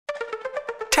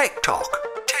Tech Talk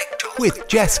with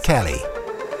Jess Kelly.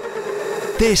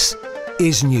 This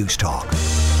is News Talk.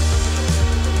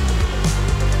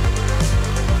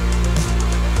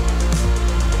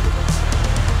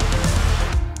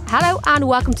 Hello and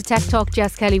welcome to Tech Talk.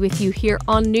 Jess Kelly with you here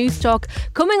on News Talk.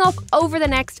 Coming up over the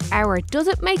next hour, does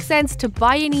it make sense to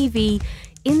buy an EV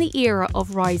in the era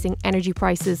of rising energy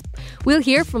prices? We'll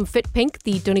hear from FitPink,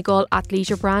 the Donegal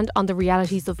athleisure brand, on the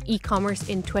realities of e-commerce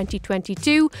in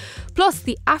 2022. Plus,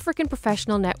 the African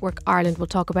Professional Network Ireland will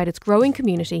talk about its growing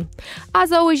community.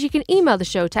 As always, you can email the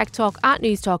show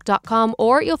techtalk@newstalk.com,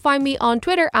 or you'll find me on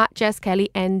Twitter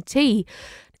 @JessKellyNT.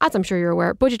 As I'm sure you're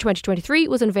aware, Budget 2023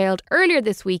 was unveiled earlier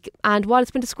this week, and while it's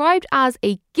been described as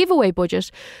a giveaway budget,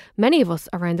 many of us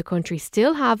around the country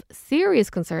still have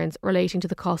serious concerns relating to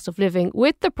the cost of living,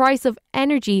 with the price of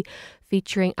energy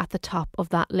featuring at the top of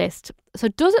that list. So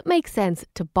does it make sense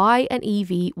to buy an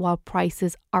EV while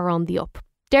prices are on the up?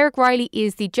 Derek Riley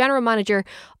is the General Manager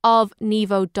of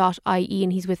Nevo.ie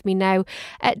and he's with me now.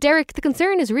 Derek, the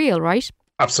concern is real, right?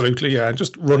 Absolutely, yeah. And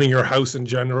just running your house in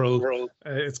general,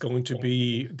 it's going to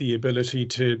be the ability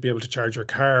to be able to charge your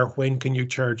car. When can you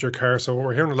charge your car? So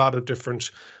we're hearing a lot of different.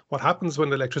 What happens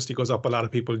when electricity goes up, a lot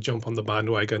of people jump on the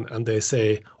bandwagon and they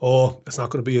say, oh, it's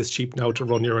not going to be as cheap now to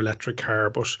run your electric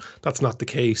car. But that's not the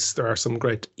case. There are some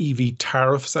great EV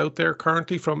tariffs out there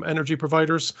currently from energy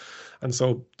providers. And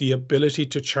so the ability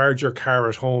to charge your car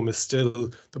at home is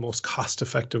still the most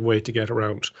cost-effective way to get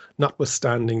around,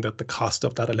 notwithstanding that the cost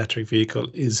of that electric vehicle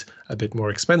is a bit more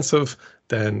expensive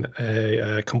than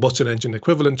a combustion engine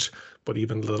equivalent. But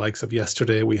even the likes of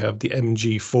yesterday, we have the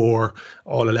MG4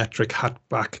 all-electric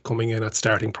hatchback coming in at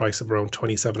starting price of around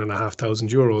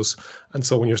 €27,500. And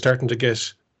so when you're starting to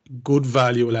get good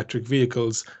value electric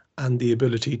vehicles and the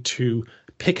ability to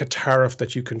pick a tariff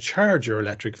that you can charge your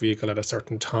electric vehicle at a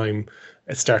certain time,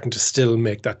 it's starting to still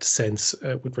make that sense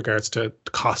with regards to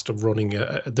the cost of running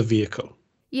the vehicle.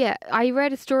 Yeah, I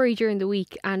read a story during the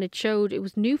week and it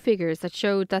was new figures that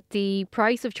showed that the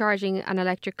price of charging an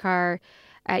electric car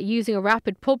using a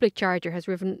rapid public charger has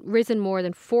risen more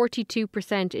than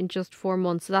 42% in just 4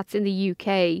 months. So that's in the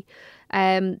UK.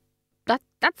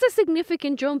 That's a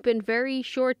significant jump in very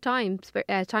short time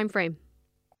frame.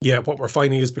 Yeah, what we're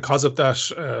finding is because of that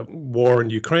war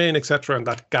in Ukraine, etc., and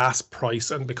that gas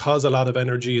price, and because a lot of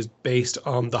energy is based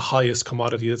on the highest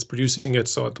commodity that's producing it,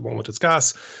 so at the moment it's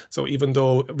gas. So even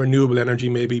though renewable energy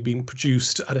may be being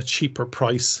produced at a cheaper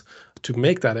price to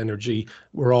make that energy,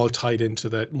 we're all tied into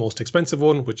the most expensive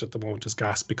one, which at the moment is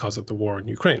gas because of the war in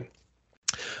Ukraine.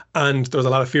 And there's a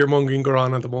lot of fear-mongering going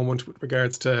on at the moment with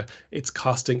regards to it's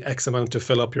costing X amount to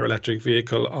fill up your electric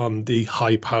vehicle on the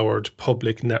high-powered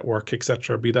public network,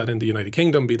 etc., be that in the United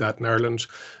Kingdom, be that in Ireland.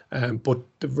 But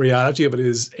the reality of it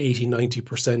is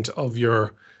 80-90% of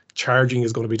your charging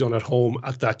is going to be done at home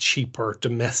at that cheaper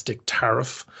domestic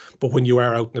tariff. But when you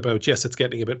are out and about, yes, it's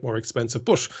getting a bit more expensive,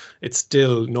 but it's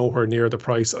still nowhere near the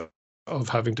price of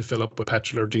having to fill up with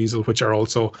petrol or diesel, which are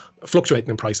also fluctuating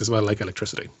in price as well, like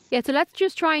electricity. Yeah, so let's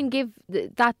just try and give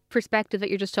that perspective that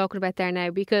you're just talking about there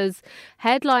now, because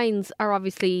headlines are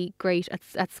obviously great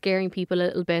at scaring people a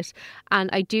little bit. And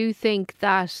I do think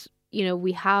that, you know,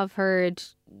 we have heard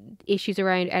issues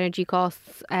around energy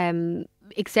costs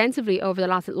extensively over the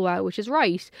last little while, which is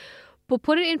right. But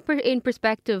put it in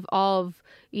perspective of,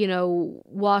 you know,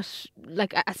 what,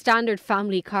 like a standard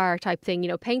family car type thing, you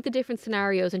know, paint the different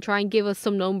scenarios and try and give us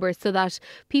some numbers so that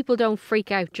people don't freak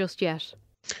out just yet.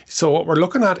 So what we're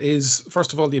looking at is,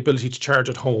 first of all, the ability to charge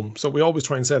at home. So we always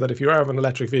try and say that if you have an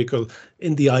electric vehicle,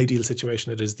 in the ideal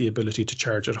situation, it is the ability to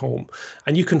charge at home.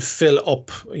 And you can fill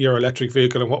up your electric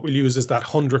vehicle. And what we'll use is that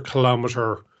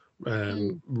 100-kilometre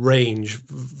range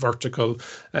vertical.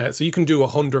 So you can do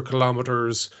 100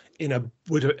 kilometers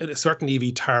with a certain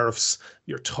EV tariffs.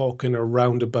 You're talking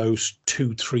around about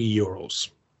 €2-3.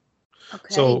 Okay.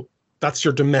 So that's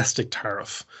your domestic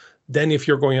tariff. Then if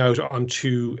you're going out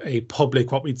onto a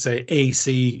public, what we'd say AC,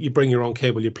 you bring your own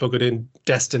cable, you plug it in,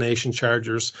 destination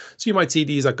chargers. So you might see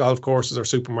these at golf courses or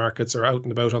supermarkets or out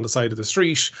and about on the side of the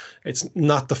street. It's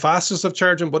not the fastest of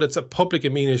charging, but it's a public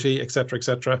amenity, etc.,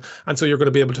 etc. And so you're going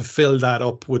to be able to fill that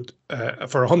up with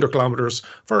for 100 kilometres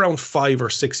for around €5 or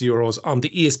 €6 on the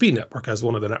ESB network, as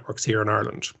one of the networks here in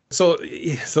Ireland. So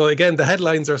again, the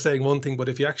headlines are saying one thing, but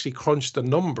if you actually crunch the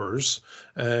numbers,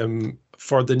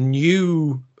 for the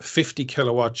new 50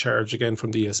 kilowatt charge, again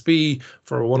from the ESB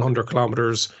for 100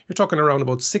 kilometers, you're talking around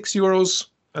about €6.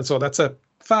 And so that's a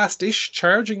fast-ish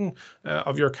charging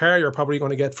of your car, you're probably going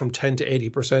to get from 10 to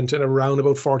 80% in around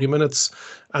about 40 minutes.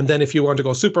 And then if you want to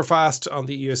go super fast on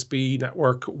the ESB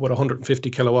network with 150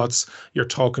 kilowatts, you're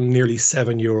talking nearly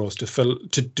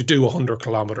 €7 to do 100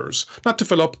 kilometers. Not to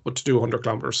fill up, but to do 100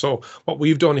 kilometers. So what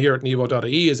we've done here at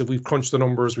Nevo.ie is that we've crunched the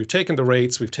numbers, we've taken the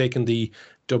rates, we've taken the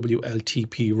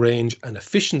WLTP range and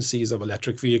efficiencies of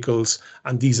electric vehicles,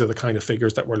 and these are the kind of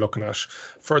figures that we're looking at.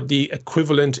 For the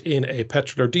equivalent in a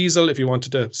petrol or diesel, if you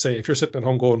wanted to say, if you're sitting at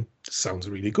home going, this sounds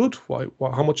really good,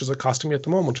 how much is it costing me at the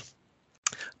moment?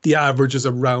 The average is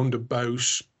around about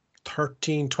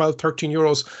 13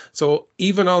 euros. So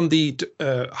even on the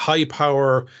high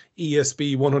power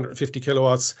ESB 150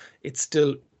 kilowatts, it's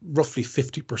still roughly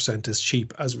 50% as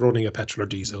cheap as running a petrol or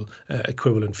diesel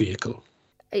equivalent vehicle.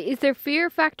 Is there fear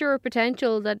factor or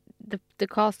potential that the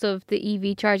cost of the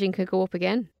EV charging could go up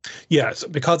again? Yes,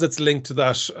 because it's linked to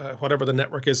that, whatever the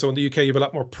network is. So in the UK, you have a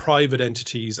lot more private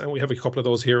entities, and we have a couple of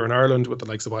those here in Ireland with the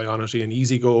likes of Ionity and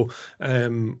EasyGo.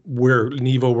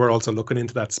 We're also looking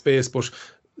into that space, but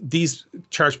these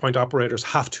charge point operators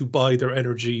have to buy their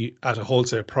energy at a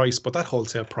wholesale price, but that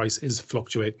wholesale price is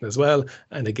fluctuating as well.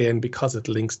 And again, because it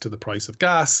links to the price of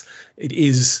gas, it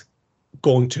is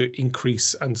going to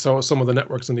increase. And so some of the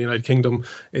networks in the United Kingdom,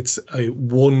 it's a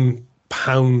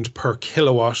 £1 per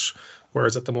kilowatt,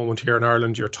 whereas at the moment here in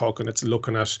Ireland, it's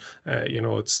looking at,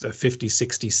 it's the 50,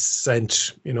 60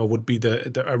 cent, would be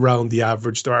the around the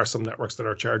average. There are some networks that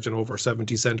are charging over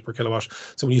 70 cent per kilowatt.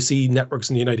 So when you see networks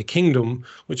in the United Kingdom,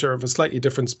 which are of a slightly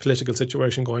different political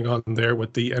situation going on there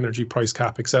with the energy price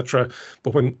cap, etc.,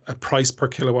 but when a price per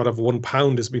kilowatt of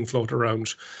 £1 is being floated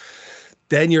around,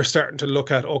 then you're starting to look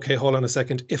at, okay, hold on a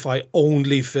second, if I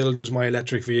only filled my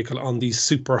electric vehicle on these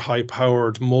super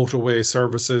high-powered motorway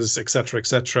services,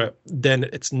 etc., then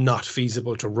it's not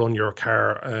feasible to run your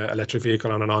car electric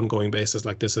vehicle on an ongoing basis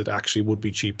like this. It actually would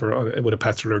be cheaper with a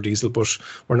petrol or diesel, but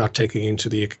we're not taking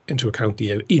into account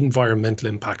the environmental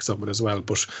impacts of it as well.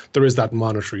 But there is that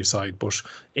monetary side. But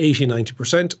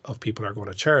 80-90% of people are going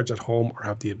to charge at home or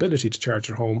have the ability to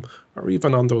charge at home, or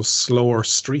even on those slower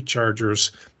street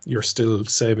chargers. You're still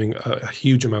saving a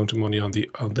huge amount of money on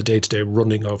the day-to-day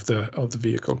running of the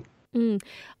vehicle.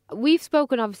 We've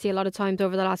spoken obviously a lot of times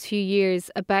over the last few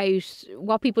years about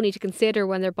what people need to consider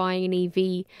when they're buying an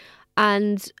EV,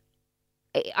 and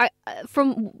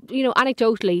from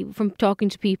anecdotally from talking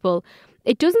to people,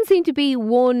 it doesn't seem to be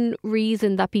one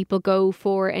reason that people go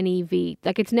for an EV.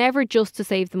 Like, it's never just to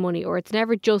save the money, or it's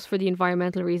never just for the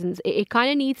environmental reasons. It kind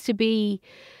of needs to be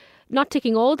not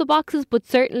ticking all the boxes, but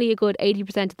certainly a good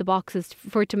 80% of the boxes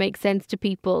for it to make sense to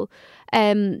people.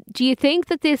 Do you think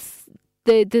that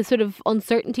the sort of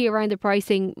uncertainty around the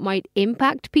pricing might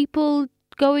impact people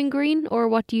going green, or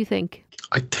what do you think?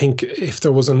 I think if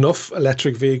there was enough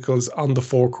electric vehicles on the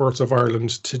forecourts of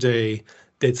Ireland today,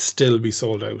 they'd still be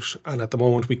sold out. And at the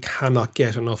moment, we cannot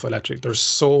get enough electric. There's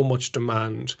so much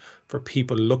demand for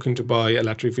people looking to buy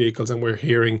electric vehicles, and we're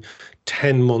hearing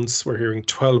 10 months, we're hearing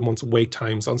 12 months wait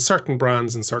times on certain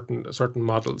brands and certain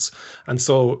models. And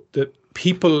so the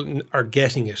people are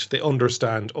getting it. They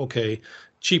understand, okay,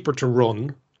 cheaper to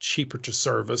run, cheaper to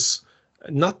service,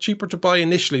 not cheaper to buy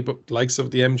initially, but likes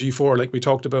of the MG4, like we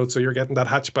talked about. So you're getting that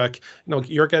hatchback,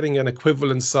 you're getting an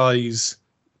equivalent size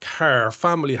car,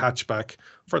 family hatchback,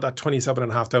 for that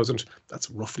 27,500. That's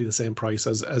roughly the same price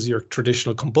as your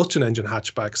traditional combustion engine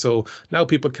hatchback. So now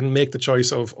people can make the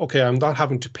choice of, okay, I'm not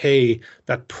having to pay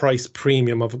that price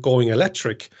premium of going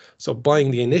electric. So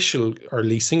buying the initial or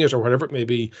leasing it or whatever it may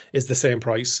be is the same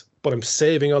price, but I'm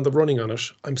saving on the running on it.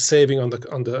 I'm saving on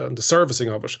the servicing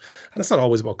of it. And it's not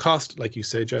always about cost, like you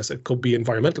say, Jess. It could be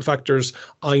environmental factors.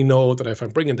 I know that if I'm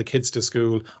bringing the kids to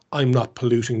school, I'm not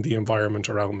polluting the environment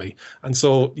around me. And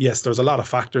so, yes, there's a lot of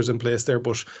factors in place there,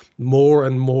 but more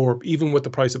and more, even with the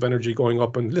price of energy going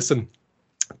up, and listen,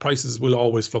 prices will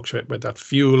always fluctuate with that.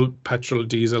 Fuel, petrol,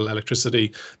 diesel,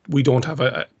 electricity. We don't have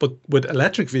but with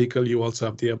electric vehicle, you also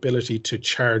have the ability to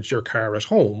charge your car at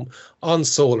home on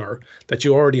solar that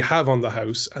you already have on the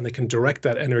house, and it can direct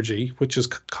that energy, which is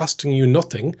costing you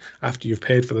nothing after you've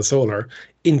paid for the solar,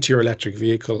 into your electric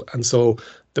vehicle. And so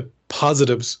the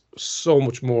positives so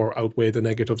much more outweigh the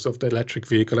negatives of the electric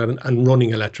vehicle and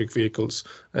running electric vehicles.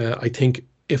 I think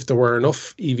if there were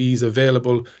enough EVs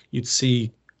available, you'd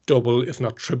see double, if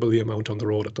not triple, the amount on the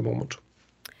road at the moment.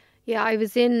 Yeah, I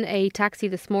was in a taxi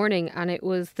this morning, and it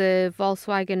was the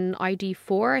Volkswagen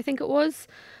ID4, I think it was.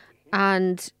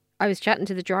 And I was chatting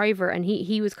to the driver, and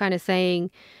he was kind of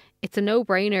saying it's a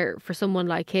no-brainer for someone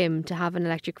like him to have an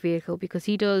electric vehicle, because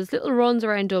he does little runs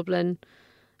around Dublin,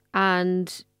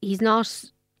 and he's not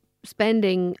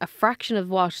spending a fraction of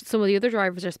what some of the other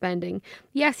drivers are spending.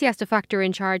 Yes, he has to factor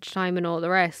in charge time and all the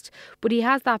rest, but he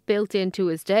has that built into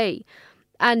his day.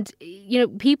 And,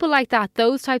 people like that,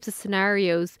 those types of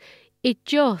scenarios, it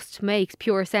just makes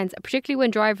pure sense, particularly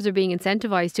when drivers are being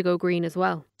incentivized to go green as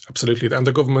well. Absolutely. And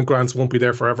the government grants won't be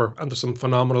there forever. And there's some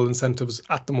phenomenal incentives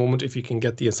at the moment if you can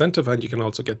get the incentive and you can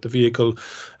also get the vehicle.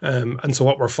 And so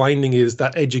what we're finding is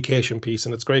that education piece.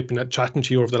 And it's great been chatting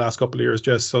to you over the last couple of years,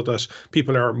 Jess, so that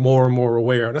people are more and more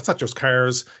aware. And it's not just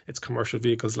cars, it's commercial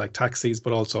vehicles like taxis,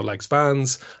 but also like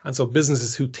vans. And so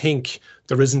businesses who think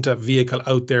there isn't a vehicle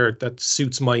out there that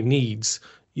suits my needs,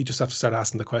 you just have to start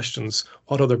asking the questions.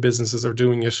 What other businesses are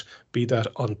doing it? Be that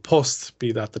on Post,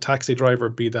 be that the taxi driver,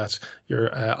 be that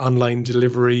your online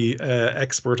delivery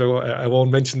expert. I won't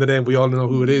mention the name. We all know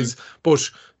who it is. But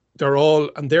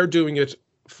they're doing it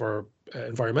for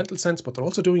environmental sense, but they're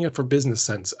also doing it for business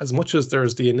sense. As much as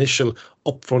there's the initial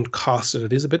upfront cost and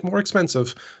it is a bit more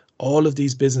expensive, all of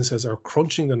these businesses are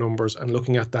crunching the numbers and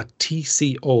looking at that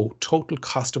TCO, total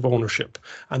cost of ownership.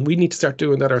 And we need to start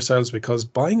doing that ourselves, because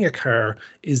buying a car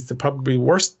is the probably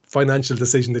worst financial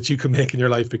decision that you can make in your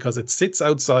life, because it sits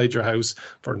outside your house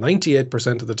for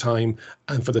 98% of the time.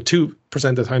 And for the 2%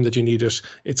 of the time that you need it,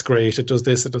 it's great. It does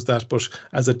this, it does that. But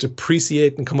as a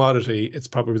depreciating commodity, it's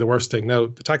probably the worst thing. Now,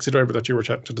 the taxi driver that you were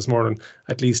chatting to this morning,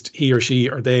 at least he or she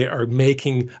or they are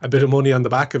making a bit of money on the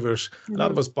back of it. A lot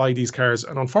of us buy these cars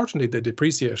and unfortunately they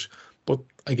depreciate. But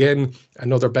again,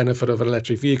 another benefit of an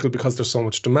electric vehicle, because there's so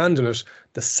much demand in it,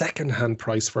 the second-hand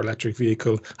price for electric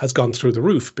vehicle has gone through the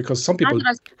roof, because some people...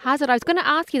 Has it? I was going to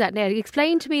ask you that now.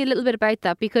 Explain to me a little bit about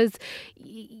that, because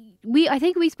I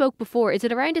think we spoke before. Is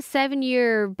it around a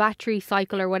 7-year battery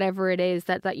cycle or whatever it is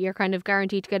that you're kind of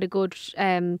guaranteed to get a good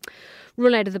run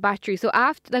out of the battery? So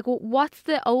after, what's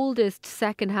the oldest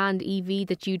second-hand EV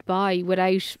that you'd buy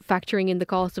without factoring in the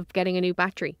cost of getting a new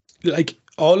battery?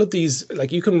 All of these,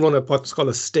 you can run what's called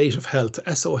a state of health,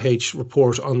 SOH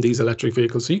report on these electric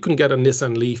vehicles. So you can get a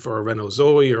Nissan Leaf or a Renault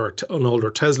Zoe or an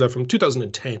older Tesla from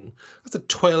 2010. That's a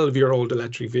 12-year-old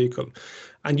electric vehicle.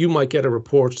 And you might get a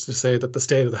report to say that the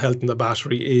state of the health in the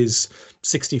battery is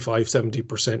 65,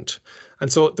 70%.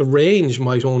 And so the range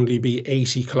might only be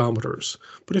 80 kilometres.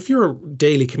 But if your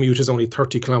daily commute is only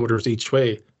 30 kilometres each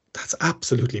way, that's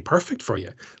absolutely perfect for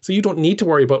you. So you don't need to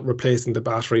worry about replacing the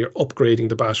battery or upgrading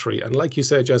the battery. And like you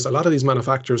said, Jess, a lot of these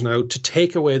manufacturers now, to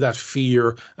take away that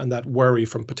fear and that worry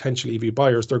from potential EV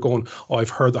buyers, they're going, oh, I've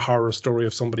heard the horror story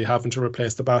of somebody having to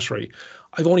replace the battery.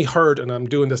 I've only heard, and I'm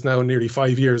doing this now nearly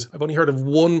 5 years, I've only heard of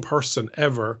one person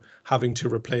ever having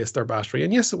to replace their battery.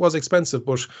 And yes, it was expensive,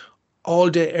 but all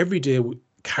day, every day,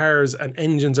 cars and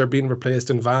engines are being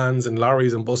replaced in vans and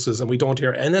lorries and buses, and we don't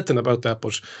hear anything about that.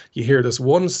 But you hear this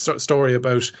one story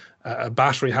about a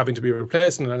battery having to be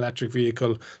replaced in an electric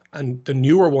vehicle, and the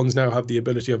newer ones now have the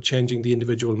ability of changing the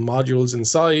individual modules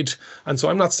inside. And so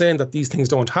I'm not saying that these things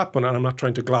don't happen, and I'm not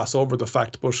trying to gloss over the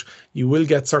fact, but you will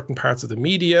get certain parts of the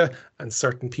media and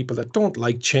certain people that don't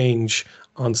like change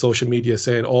on social media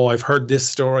saying, oh, I've heard this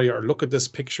story, or look at this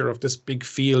picture of this big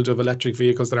field of electric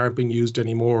vehicles that aren't being used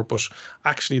anymore. But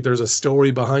actually there's a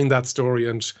story behind that story,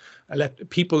 and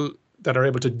people that are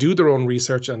able to do their own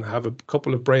research and have a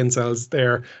couple of brain cells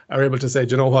there are able to say,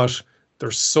 do you know what,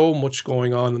 there's so much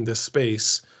going on in this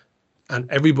space and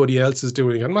everybody else is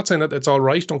doing it. I'm not saying that it's all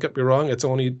right, don't get me wrong, it's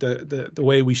only the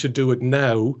way we should do it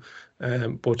now,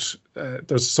 but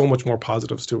there's so much more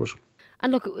positives to it.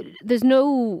 And look, there's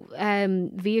no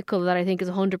vehicle that I think is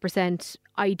 100%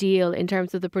 ideal in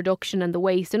terms of the production and the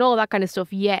waste and all that kind of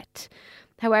stuff yet.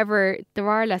 However, there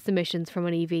are less emissions from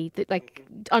an EV,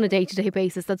 on a day-to-day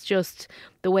basis. That's just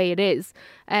the way it is.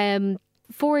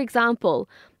 For example,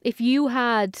 if you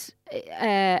had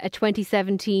a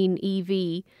 2017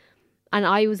 EV and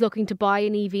I was looking to buy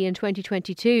an EV in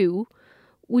 2022,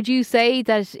 would you say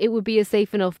that it would be a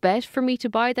safe enough bet for me to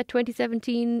buy that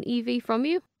 2017 EV from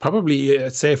you? Probably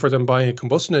safer than buying a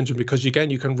combustion engine, because again,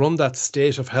 you can run that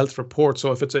state of health report.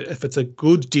 So if it's a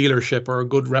good dealership or a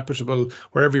good reputable,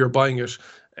 wherever you're buying it,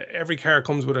 every car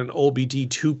comes with an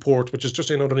OBD2 port, which is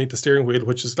just underneath the steering wheel,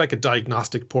 which is like a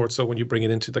diagnostic port. So when you bring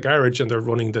it into the garage and they're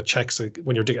running the checks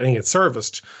when you're getting it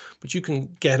serviced, but you can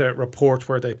get a report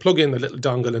where they plug in the little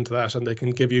dongle into that and they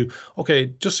can give you, okay,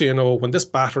 just so you know, when this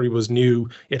battery was new,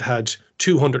 it had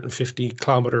 250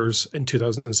 kilometers in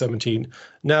 2017.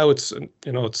 Now it's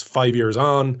 5 years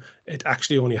on. It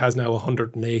actually only has now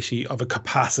 180 of a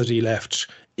capacity left.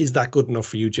 Is that good enough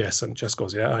for you, Jess? And Jess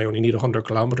goes, yeah, I only need 100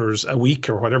 kilometers a week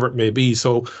or whatever it may be.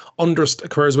 So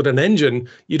whereas with an engine,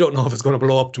 you don't know if it's going to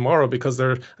blow up tomorrow, because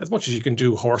there, as much as you can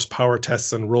do horsepower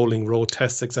tests and rolling road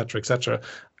tests, etc.,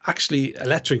 actually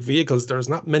electric vehicles, there's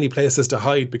not many places to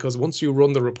hide, because once you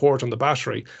run the report on the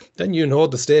battery, then you know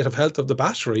the state of health of the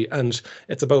battery, and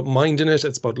it's about minding it,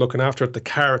 it's about looking after it. The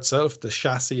car itself, the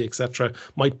chassis, etc.,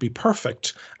 might be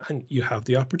perfect, and you have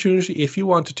the opportunity, if you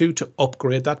wanted to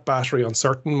upgrade that battery on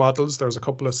certain models. There's a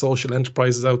couple of social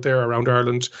enterprises out there around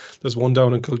Ireland. There's one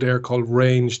down in Kildare called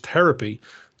Range Therapy,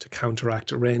 to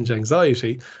counteract range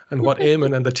anxiety. And what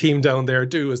Eamon and the team down there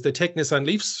do is they take Nissan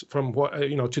Leafs from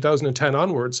 2010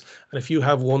 onwards. And if you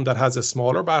have one that has a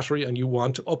smaller battery and you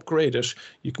want to upgrade it,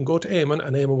 you can go to Eamon,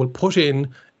 and Eamon will put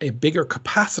in a bigger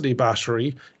capacity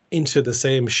battery into the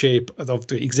same shape of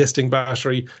the existing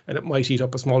battery, and it might eat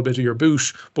up a small bit of your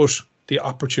boot, but the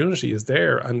opportunity is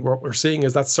there. And what we're seeing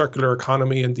is that circular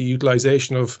economy, and the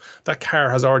utilization of that car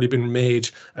has already been made.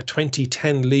 A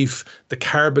 2010 Leaf, the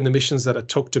carbon emissions that it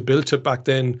took to build it back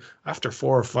then, after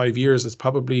 4 or 5 years, it's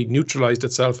probably neutralized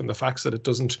itself in the fact that it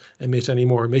doesn't emit any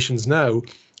more emissions now.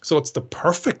 So it's the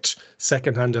perfect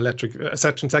second-hand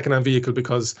vehicle,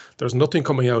 because there's nothing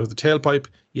coming out of the tailpipe.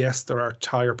 Yes, there are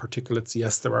tire particulates.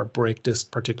 Yes, there are brake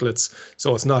disc particulates.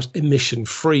 So it's not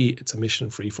emission-free. It's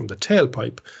emission-free from the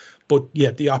tailpipe. But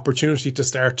yet the opportunity to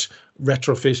start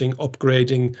retrofitting,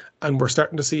 upgrading, and we're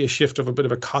starting to see a shift of a bit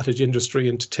of a cottage industry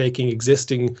into taking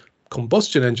existing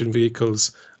combustion engine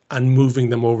vehicles and moving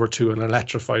them over to an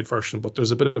electrified version. But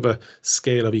there's a bit of a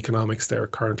scale of economics there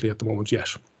currently at the moment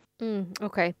yet.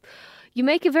 Okay. You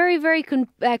make a very, very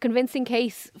convincing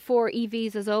case for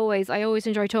EVs, as always. I always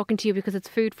enjoy talking to you because it's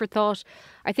food for thought.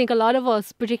 I think a lot of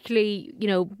us, particularly,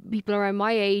 people around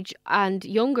my age and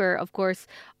younger, of course,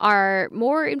 are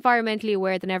more environmentally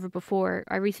aware than ever before.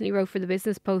 I recently wrote for the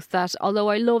Business Post that although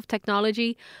I love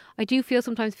technology, I do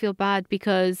sometimes feel bad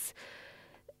because,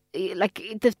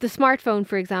 like the smartphone,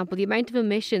 for example, the amount of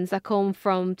emissions that come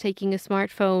from taking a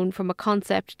smartphone from a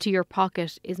concept to your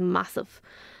pocket is massive.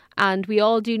 And we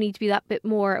all do need to be that bit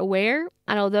more aware.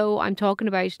 And although I'm talking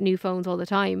about new phones all the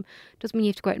time, doesn't mean you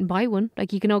have to go out and buy one.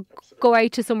 Like, you can go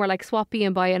out to somewhere like Swappy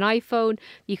and buy an iPhone.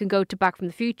 You can go to Back from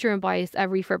the Future and buy a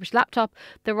refurbished laptop.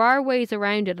 There are ways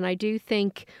around it. And I do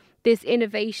think this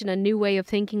innovation and new way of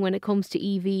thinking when it comes to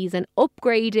EVs and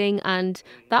upgrading and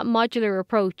that modular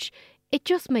approach, it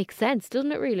just makes sense,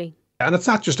 doesn't it really? And it's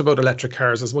not just about electric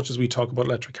cars, as much as we talk about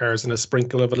electric cars and a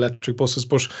sprinkle of electric buses,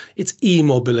 but it's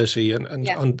e-mobility. And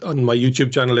on my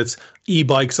YouTube channel, it's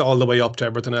e-bikes all the way up to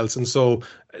everything else. And so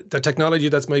the technology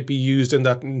that might be used in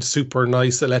that super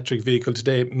nice electric vehicle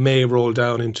today may roll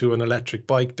down into an electric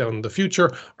bike down in the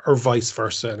future, or vice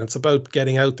versa. And it's about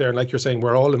getting out there. And like you're saying,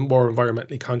 we're all more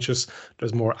environmentally conscious.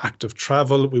 There's more active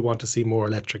travel. We want to see more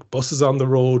electric buses on the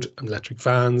road and electric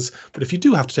vans. But if you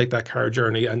do have to take that car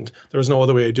journey, and there's no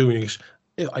other way of doing it,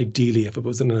 ideally, if it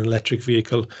was in an electric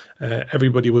vehicle,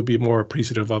 everybody would be more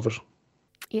appreciative of it.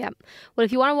 Yeah. Well,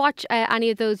 if you want to watch any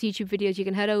of those YouTube videos, you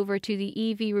can head over to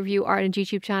the EV Review Ireland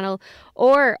YouTube channel,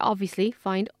 or obviously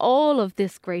find all of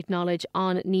this great knowledge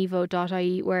on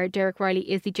nevo.ie, where Derek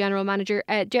Riley is the General Manager.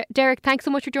 Derek, thanks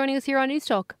so much for joining us here on News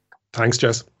Talk. Thanks,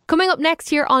 Jess. Coming up next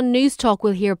here on News Talk,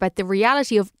 we'll hear about the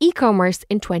reality of e-commerce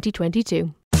in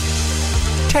 2022.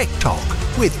 Tech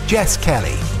Talk with Jess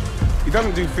Kelly. He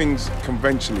doesn't do things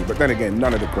conventionally, but then again,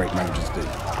 none of the great managers do.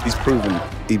 He's proven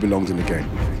he belongs in the game.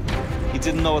 He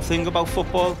didn't know a thing about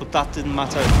football, but that didn't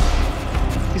matter.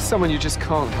 He's someone you just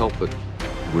can't help but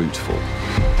root for.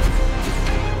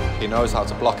 He knows how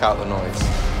to block out the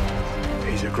noise.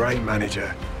 He's a great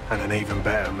manager and an even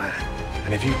better man.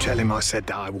 And if you tell him I said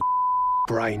that, I will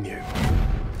brain you.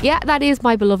 Yeah, that is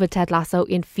my beloved Ted Lasso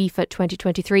in FIFA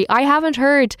 2023. I haven't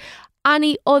heard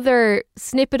any other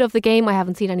snippet of the game. I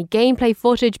haven't seen any gameplay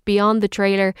footage beyond the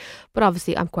trailer, but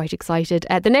obviously I'm quite excited.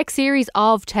 The next series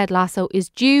of Ted Lasso is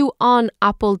due on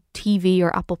Apple TV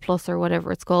or Apple Plus or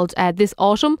whatever it's called this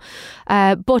autumn,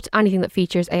 but anything that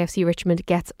features AFC Richmond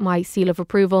gets my seal of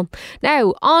approval.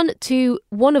 Now on to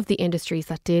one of the industries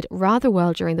that did rather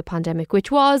well during the pandemic, which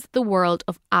was the world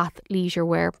of athleisure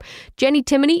wear. Jenny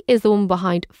Timoney is the woman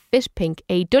behind FitPink,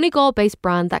 a Donegal based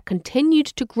brand that continued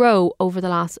to grow over the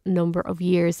last number of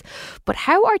years. But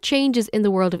how are changes in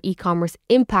the world of e-commerce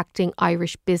impacting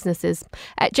Irish businesses?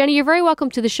 Jenny, you're very welcome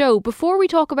to the show. Before we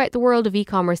talk about the world of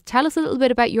e-commerce, tell us a little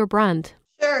bit about your brand.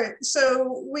 Sure.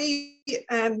 So we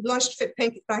launched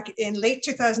FitPink back in late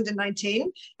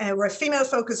 2019. We're a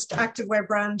female-focused activewear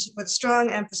brand with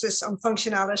strong emphasis on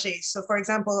functionality. So, for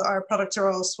example, our products are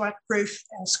all sweat-proof,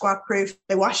 squat-proof.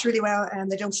 They wash really well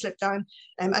and they don't slip down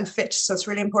and fit. So it's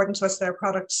really important to us that our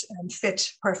products fit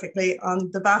perfectly on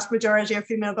the vast majority of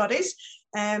female bodies.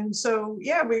 So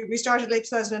yeah, we started late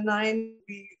 2009.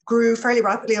 We grew fairly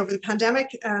rapidly over the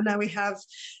pandemic, and now we have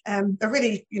a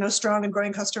really strong and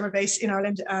growing customer base in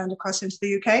Ireland and across into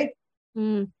the UK.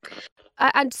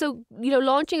 And so,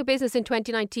 launching a business in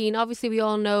 2019, obviously we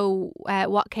all know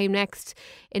what came next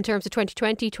in terms of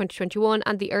 2020, 2021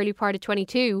 and the early part of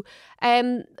 22.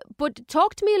 But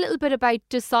talk to me a little bit about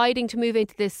deciding to move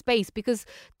into this space, because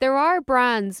there are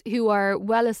brands who are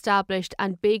well established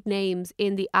and big names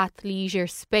in the athleisure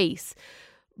space.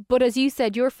 But as you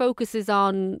said, your focus is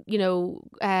on,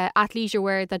 athleisure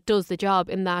wear that does the job,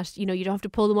 in that, you don't have to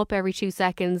pull them up every 2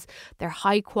 seconds. They're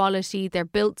high quality, they're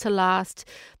built to last.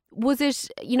 Was it,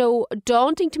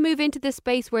 daunting to move into this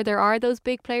space where there are those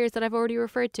big players that I've already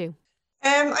referred to?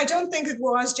 I don't think it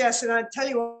was, Jess, and I'll tell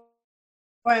you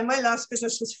why. My last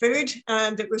business was food,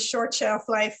 and it was short shelf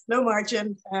life, no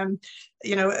margin, and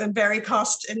very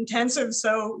cost intensive.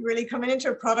 So really coming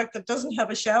into a product that doesn't have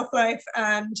a shelf life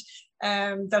and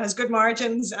that has good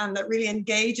margins and that really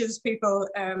engages people,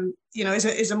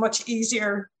 is a much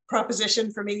easier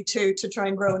proposition for me to try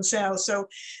and grow and sell. So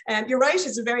you're right,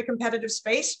 it's a very competitive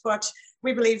space, but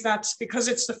we believe that because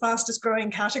it's the fastest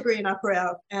growing category in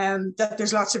apparel, that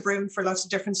there's lots of room for lots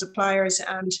of different suppliers.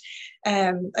 And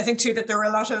I think too that there were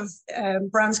a lot of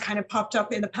brands kind of popped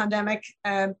up in the pandemic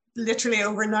literally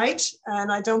overnight.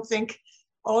 And I don't think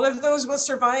all of those will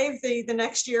survive the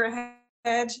next year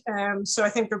ahead. So I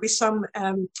think there'll be some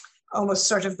almost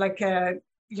sort of like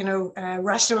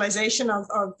rationalization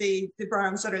of the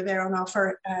brands that are there on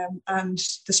offer, and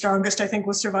the strongest, I think,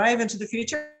 will survive into the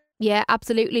future. Yeah,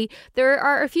 absolutely. There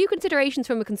are a few considerations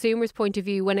from a consumer's point of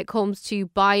view when it comes to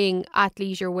buying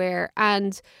athleisure wear.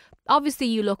 And obviously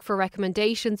you look for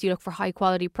recommendations, you look for high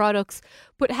quality products,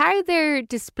 but how they're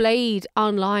displayed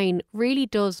online really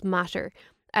does matter.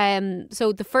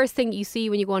 So the first thing you see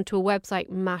when you go onto a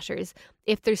website matters.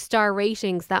 If there's star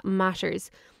ratings, that matters.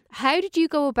 How did you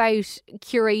go about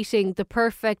curating the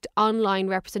perfect online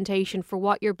representation for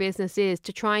what your business is,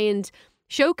 to try and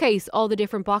showcase all the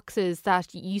different boxes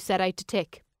that you set out to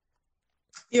tick?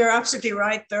 You're absolutely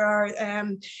right. There are,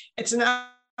 it's an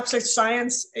absolute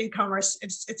science, e-commerce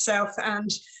itself. And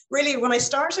really, when I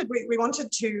started, we wanted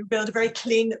to build a very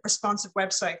clean, responsive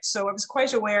website. So I was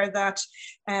quite aware that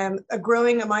a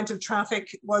growing amount of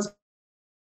traffic was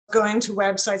going to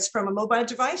websites from a mobile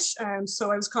device. So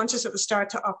I was conscious at the start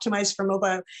to optimize for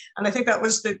mobile. And I think that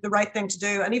was the right thing to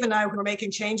do. And even now, when we're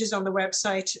making changes on the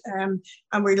website and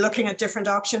we're looking at different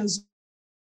options,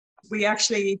 we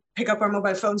actually pick up our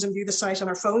mobile phones and view the site on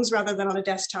our phones rather than on a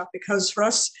desktop, because for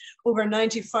us, over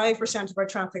 95% of our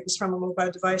traffic is from a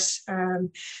mobile device.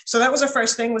 So that was our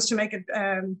first thing, was to make it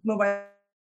mobile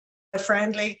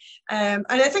friendly. And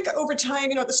I think over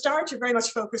time, at the start, you're very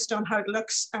much focused on how it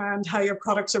looks and how your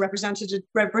products are represented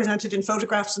in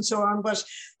photographs and so on. But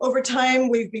over time,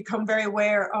 we've become very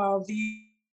aware of the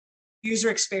user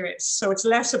experience. So it's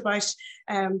less about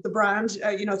the brand.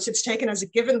 It's taken as a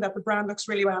given that the brand looks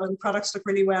really well and products look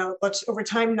really well. But over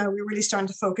time now, we're really starting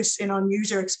to focus in on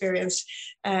user experience.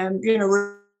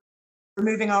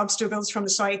 Removing obstacles from the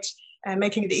site, and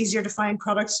making it easier to find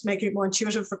products, making it more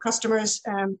intuitive for customers,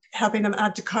 helping them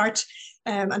add to cart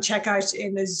and check out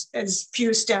in as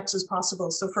few steps as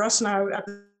possible. So for us now, at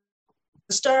the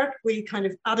start, we kind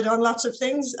of added on lots of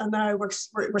things, and now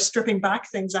we're stripping back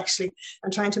things actually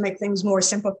and trying to make things more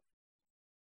simple.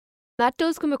 That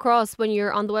does come across when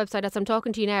you're on the website. As I'm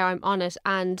talking to you now, I'm on it,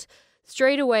 and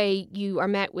straight away you are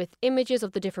met with images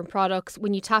of the different products.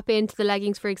 When you tap into the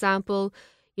leggings, for example,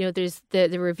 there's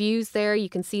the reviews there. You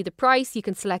can see the price, you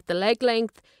can select the leg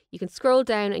length, you can scroll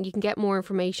down and you can get more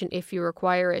information if you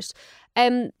require it.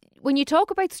 When you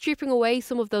talk about stripping away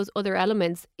some of those other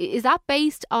elements, is that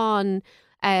based on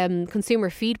consumer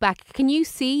feedback? Can you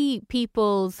see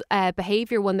people's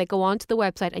behaviour when they go onto the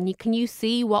website, and can you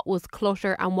see what was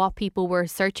clutter and what people were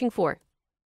searching for?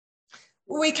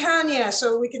 We can, yeah.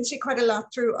 So we can see quite a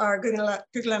lot through our Google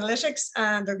Analytics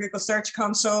and our Google Search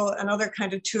Console and other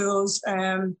kind of tools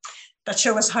that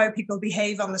show us how people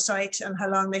behave on the site and how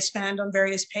long they spend on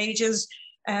various pages.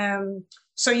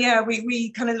 So yeah,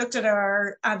 we kind of looked at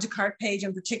our add to cart page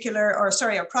in particular, our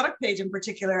product page in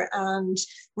particular, and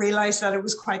realized that it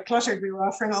was quite cluttered. We were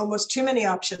offering almost too many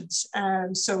options.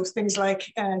 So things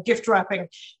like gift wrapping,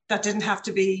 that didn't have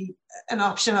to be an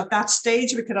option at that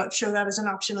stage. We could show that as an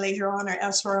option later on or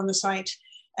elsewhere on the site.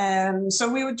 So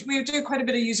we would do quite a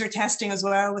bit of user testing as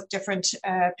well with different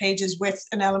pages with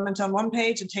an element on one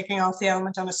page and taking off the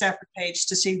element on a separate page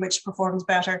to see which performs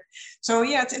better. So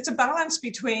yeah, it's a balance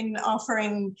between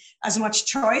offering as much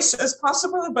choice as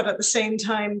possible, but at the same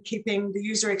time keeping the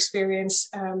user experience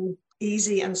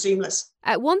easy and seamless.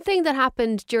 One thing that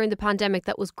happened during the pandemic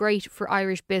that was great for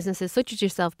Irish businesses, such as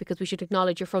yourself, because we should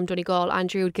acknowledge you're from Donegal.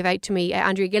 Andrea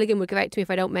Gilligan would give out to me if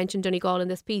I don't mention Donegal in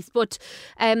this piece. But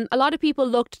a lot of people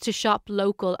looked to shop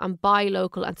local and buy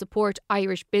local and support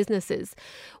Irish businesses.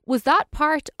 Was that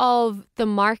part of the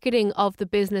marketing of the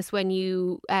business when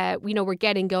you were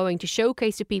getting going to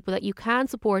showcase to people that you can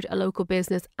support a local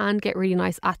business and get really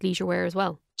nice athleisure wear as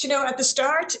well? At the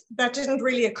start, that didn't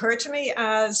really occur to me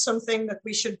as something that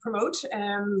we should promote.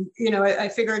 I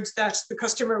figured that the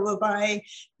customer will buy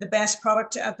the best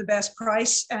product at the best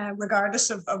price,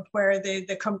 regardless of where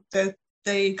the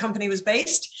company was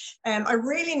based. I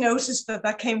really noticed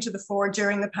that came to the fore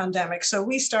during the pandemic. So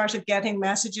we started getting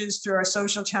messages through our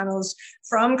social channels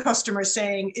from customers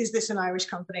saying, is this an Irish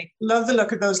company? Love the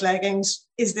look of those leggings.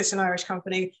 Is this an Irish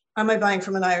company? Am I buying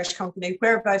from an Irish company?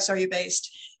 Whereabouts are you based?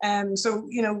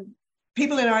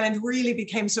 People in Ireland really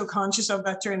became so conscious of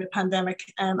that during the pandemic,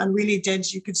 and really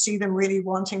you could see them really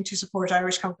wanting to support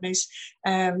Irish companies.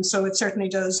 So it certainly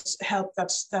does help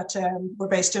that we're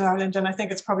based in Ireland. And I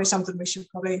think it's probably something we should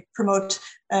probably promote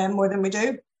more than we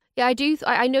do. Yeah, I do.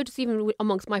 I notice even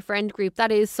amongst my friend group,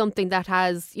 that is something that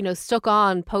has, stuck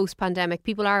on post-pandemic.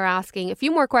 People are asking a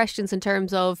few more questions in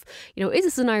terms of, is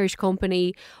this an Irish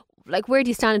company? Like, where do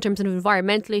you stand in terms of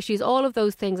environmental issues? All of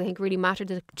those things I think really matter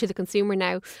to the consumer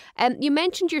now. You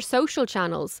mentioned your social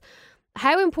channels.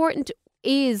 How important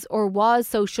is or was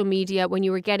social media when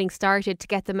you were getting started to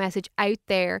get the message out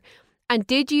there? And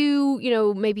did you,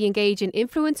 maybe engage in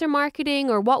influencer marketing,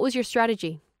 or what was your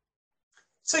strategy?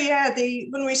 So yeah,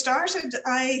 when we started,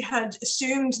 I had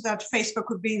assumed that Facebook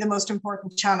would be the most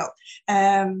important channel.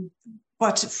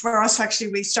 But for us,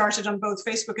 actually, we started on both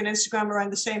Facebook and Instagram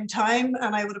around the same time,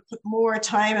 and I would have put more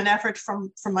time and effort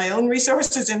from my own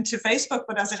resources into Facebook.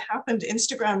 But as it happened,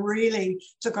 Instagram really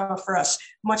took off for us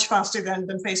much faster than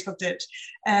Facebook did,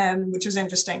 which was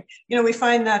interesting. We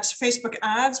find that Facebook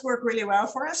ads work really well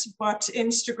for us, but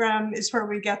Instagram is where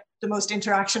we get the most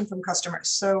interaction from customers.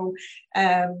 So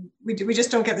we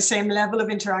just don't get the same level of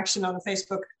interaction on a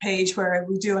Facebook page where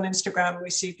we do on Instagram.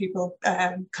 We see people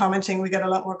commenting. We get a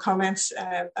lot more comments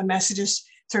and messages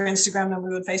through Instagram than we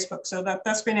would Facebook. So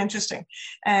that's been interesting.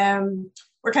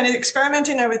 We're kind of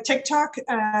experimenting now with TikTok.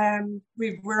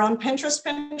 We're on Pinterest.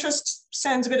 Pinterest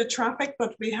sends a bit of traffic,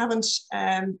 but we haven't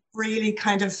really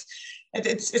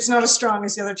it's not as strong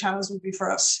as the other channels would be for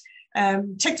us.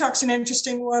 TikTok's an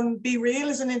interesting one. Be Real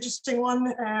is an interesting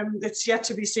one. It's yet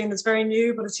to be seen. It's very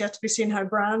new, but it's yet to be seen how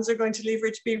brands are going to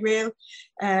leverage Be Real.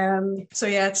 So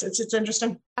yeah, it's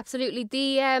interesting. Absolutely.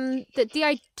 The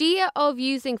idea of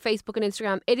using Facebook and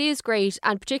Instagram, it is great,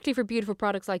 and particularly for beautiful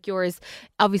products like yours,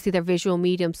 obviously they're visual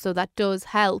mediums, so that does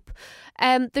help.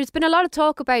 There's been a lot of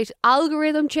talk about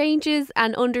algorithm changes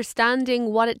and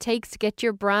understanding what it takes to get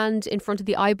your brand in front of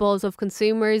the eyeballs of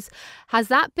consumers. Has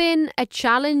that been a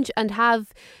challenge, and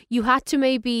have you had to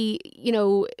maybe,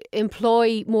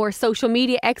 employ more social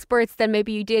media experts than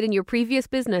maybe you did in your previous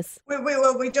business?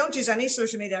 Well, we don't use any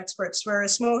social media experts. We're a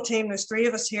small team. There's 3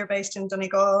 of us here based in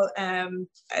Donegal,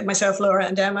 myself, Laura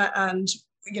and Emma, and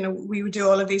we would do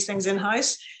all of these things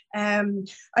in-house.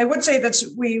 I would say that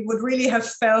we would really have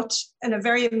felt a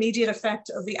very immediate effect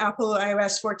of the Apple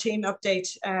iOS 14 update,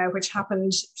 which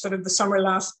happened sort of the summer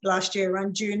last year,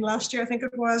 around June last year, I think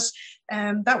it was.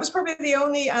 That was probably the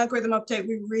only algorithm update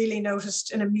we really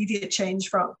noticed an immediate change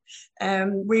from.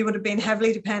 We would have been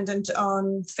heavily dependent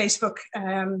on Facebook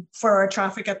for our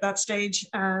traffic at that stage,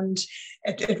 and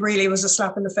it really was a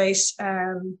slap in the face,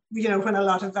 when a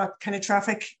lot of that kind of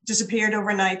traffic disappeared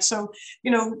overnight. So,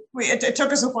 it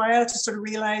took us a while to sort of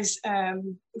realize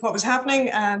what was happening,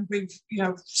 and we've,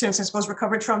 since I suppose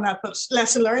recovered from that. But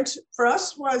lesson learned for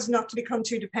us was not to become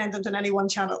too dependent on any one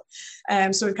channel.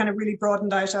 So we've kind of really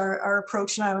broadened out our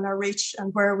approach now and our reach,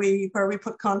 and where we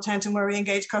put content and where we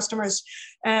engage customers.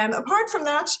 Apart from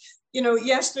that,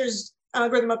 yes, there's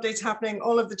algorithm updates happening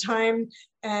all of the time.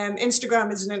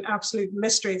 Instagram is an absolute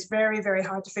mystery. It's very, very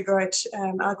hard to figure out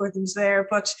algorithms there.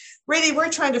 But really, we're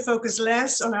trying to focus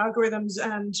less on algorithms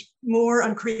and more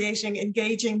on creating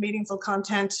engaging, meaningful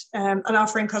content and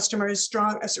offering customers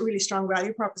a really strong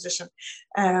value proposition.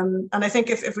 And I think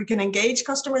if we can engage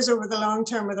customers over the long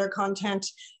term with our content,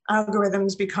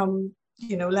 algorithms become,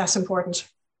 less important.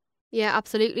 Yeah,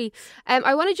 absolutely.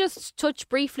 I want to just touch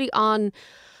briefly on,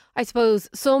 I suppose,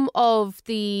 some of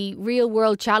the real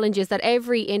world challenges that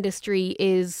every industry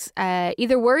is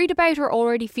either worried about or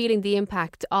already feeling the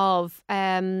impact of.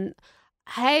 Have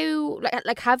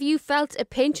you felt a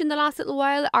pinch in the last little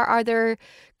while? Are there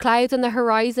clouds on the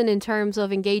horizon in terms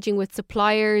of engaging with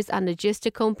suppliers and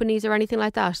logistic companies or anything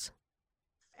like that?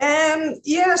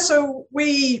 Yeah, so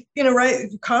we, right,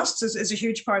 costs is a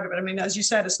huge part of it. I mean, as you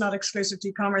said, it's not exclusive to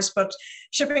e-commerce, but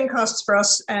shipping costs for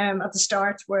us at the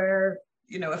start were,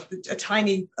 a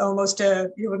tiny, almost,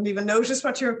 you wouldn't even notice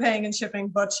what you were paying in shipping.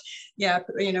 But yeah,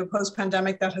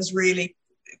 post-pandemic, that has really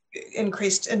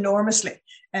increased enormously.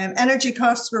 Energy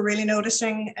costs we're really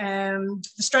noticing. The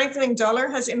strengthening dollar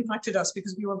has impacted us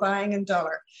because we were buying in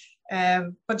dollar.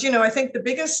 But, I think the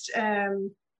biggest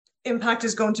impact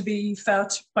is going to be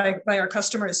felt by our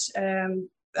customers. And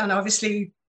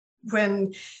obviously,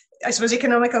 when I suppose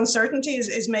economic uncertainty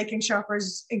is making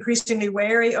shoppers increasingly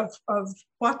wary of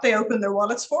what they open their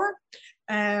wallets for.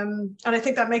 And I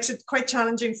think that makes it quite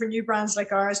challenging for new brands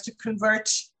like ours to convert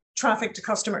traffic to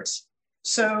customers.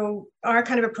 So our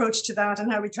kind of approach to that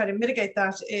and how we try to mitigate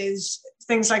that is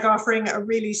things like offering a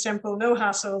really simple, no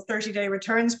hassle 30-day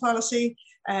returns policy,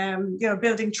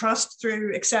 building trust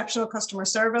through exceptional customer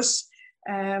service.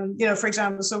 For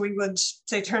example, so we would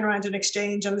say turn around an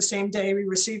exchange on the same day we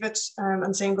receive it,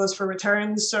 and same goes for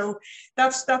returns. So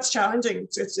that's challenging.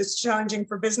 It's challenging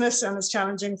for business, and it's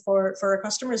challenging for our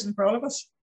customers and for all of us.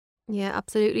 Yeah,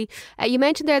 absolutely. You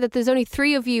mentioned there that there's only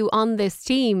 3 of you on this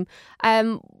team.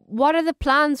 What are the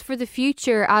plans for the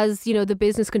future as, the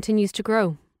business continues to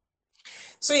grow?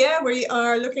 So yeah, we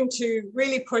are looking to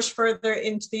really push further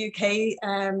into the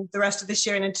UK the rest of this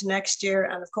year and into next year,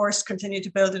 and of course continue to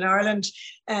build in Ireland.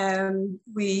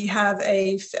 We have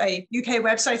a UK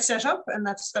website set up, and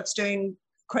that's doing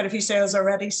quite a few sales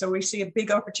already. So we see a big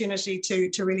opportunity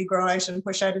to really grow out and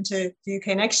push out into the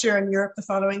UK next year and Europe the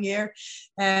following year.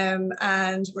 And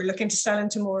we're looking to sell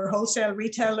into more wholesale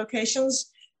retail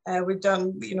locations. We've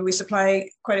done, we supply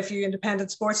quite a few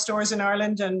independent sports stores in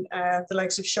Ireland, and the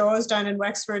likes of Shaw's down in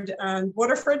Wexford and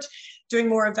Waterford, doing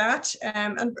more of that.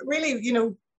 And really,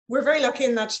 we're very lucky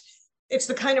in that it's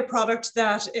the kind of product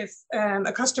that if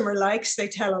a customer likes, they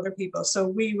tell other people. So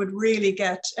we would really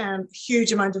get a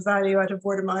huge amount of value out of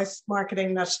word of mouth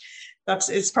marketing.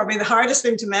 It's probably the hardest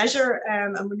thing to measure.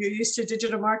 And when you're used to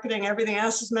digital marketing, everything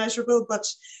else is measurable. But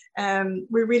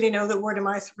we really know that word of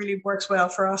mouth really works well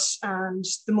for us. And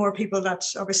the more people that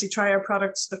obviously try our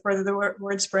products, the further the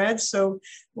word spreads. So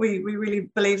we really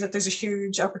believe that there's a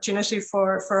huge opportunity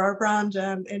for our brand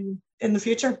in the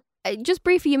future. Just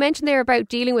briefly, you mentioned there about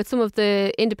dealing with some of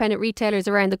the independent retailers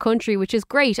around the country, which is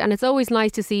great. And it's always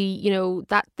nice to see,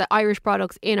 that the Irish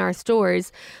products in our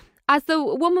stores. As the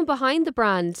woman behind the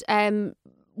brand,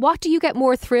 what do you get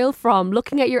more thrill from,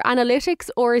 looking at your analytics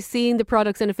or seeing the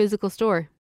products in a physical store?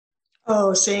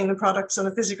 Oh, seeing the products in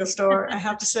a physical store. I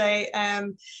have to say,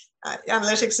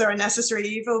 analytics are a necessary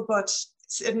evil, but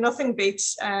nothing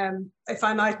beats if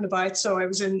I'm out and about. So I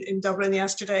was in Dublin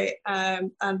yesterday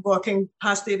and walking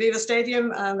past the Aviva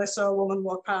Stadium, and I saw a woman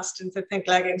walk past in the pink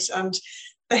leggings, and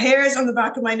the hairs on the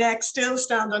back of my neck still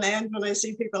stand on end when I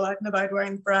see people out and about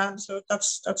wearing the brand. So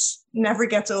that's never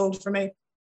gets old for me.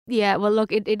 Yeah, well,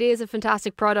 look, it is a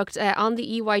fantastic product. On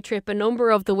the EY trip, a number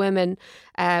of the women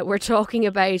were talking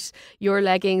about your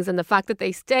leggings and the fact that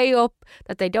they stay up,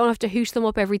 that they don't have to hoosh them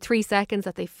up every 3 seconds,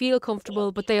 that they feel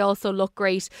comfortable, but they also look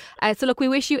great. So look, we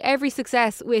wish you every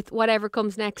success with whatever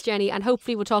comes next, Jenny, and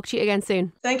hopefully we'll talk to you again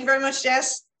soon. Thank you very much,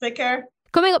 Jess. Take care.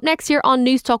 Coming up next year on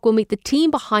Newstalk, we'll meet the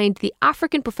team behind the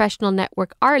African Professional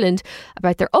Network Ireland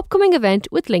about their upcoming event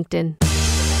with LinkedIn.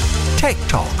 Tech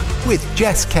Talk with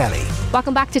Jess Kelly.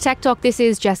 Welcome back to Tech Talk. This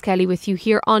is Jess Kelly with you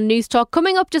here on Newstalk.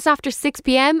 Coming up just after 6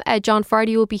 p.m, John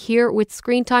Fardy will be here with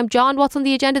Screen Time. John, what's on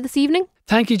the agenda this evening?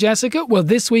 Thank you, Jessica. Well,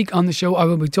 this week on the show, I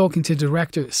will be talking to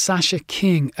director Sasha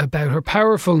King about her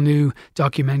powerful new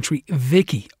documentary,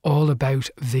 Vicky, all about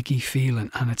Vicky Phelan.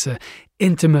 And it's a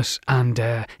intimate and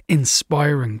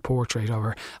inspiring portrait of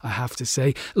her, I have to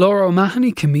say. Laura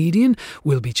O'Mahony, comedian,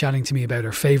 will be chatting to me about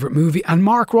her favourite movie, and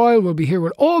Mark Ryle will be here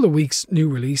with all the week's new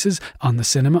releases on the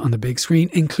cinema, on the big screen,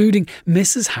 including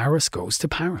Mrs. Harris Goes to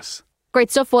Paris.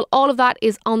 Great stuff. Well, all of that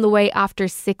is on the way after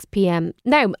 6 p.m.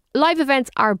 Now, live events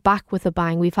are back with a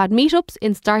bang. We've had meetups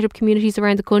in startup communities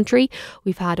around the country.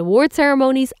 We've had award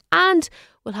ceremonies, and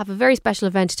we'll have a very special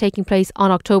event taking place on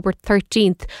October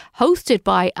 13th, hosted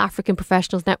by African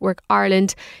Professionals Network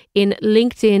Ireland in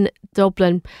LinkedIn,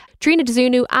 Dublin. Trina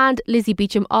Dzunu and Lizzie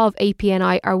Beecham of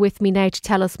APNI are with me now to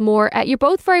tell us more. You're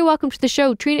both very welcome to the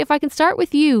show. Trina, if I can start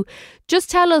with you, just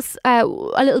tell us a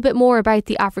little bit more about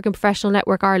the African Professional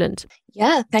Network Ireland.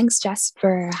 Yeah, thanks, Jess,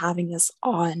 for having us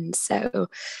on. So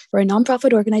we're a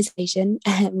non-profit organisation,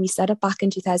 and we set up back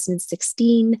in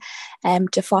 2016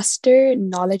 to foster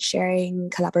knowledge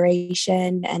sharing,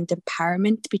 collaboration and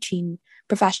empowerment between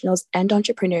professionals and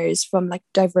entrepreneurs from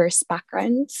diverse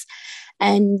backgrounds.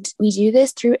 And we do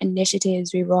this through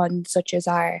initiatives we run, such as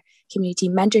our community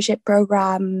mentorship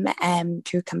program,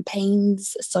 through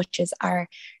campaigns such as our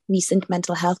recent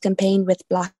mental health campaign with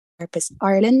Black Therapists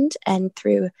Ireland, and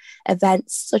through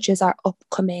events such as our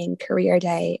upcoming Career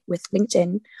Day with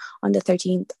LinkedIn on the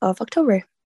 13th of October.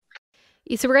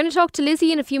 So we're going to talk to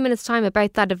Lizzie in a few minutes' time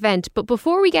about that event. But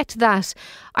before we get to that,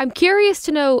 I'm curious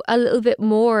to know a little bit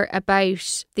more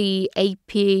about the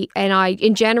APNI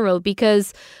in general,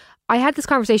 because I had this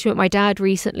conversation with my dad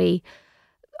recently.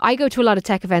 I go to a lot of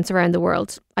tech events around the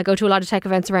world. I go to a lot of tech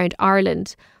events around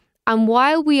Ireland. And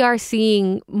while we are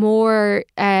seeing more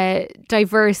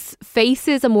diverse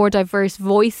faces and more diverse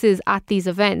voices at these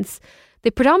events,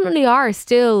 they predominantly are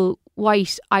still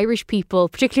white Irish people,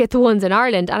 particularly at the ones in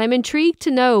Ireland. And I'm intrigued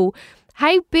to know,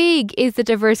 how big is the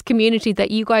diverse community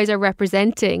that you guys are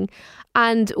representing?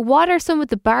 And what are some of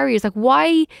the barriers? Like,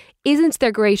 why isn't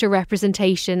there greater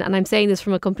representation? And I'm saying this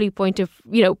from a complete point of,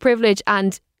 privilege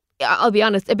and, I'll be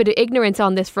honest, a bit of ignorance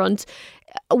on this front.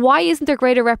 Why isn't there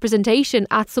greater representation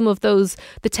at some of the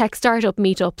tech startup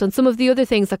meetups and some of the other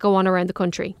things that go on around the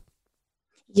country?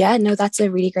 Yeah, no, that's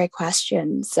a really great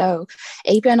question. So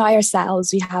APNI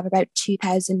ourselves, we have about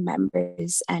 2,000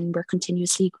 members and we're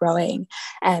continuously growing.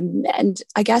 And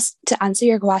I guess to answer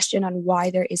your question on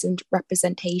why there isn't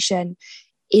representation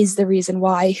is the reason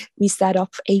why we set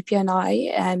up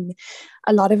APNI.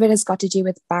 A lot of it has got to do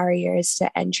with barriers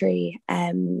to entry.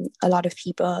 A lot of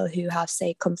people who have,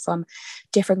 say, come from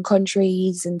different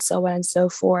countries and so on and so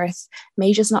forth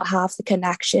may just not have the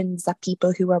connections that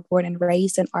people who are born and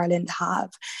raised in Ireland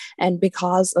have. And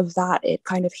because of that, it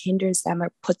kind of hinders them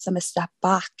or puts them a step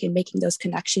back in making those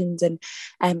connections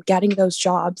and getting those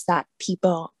jobs that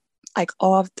people like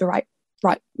of the right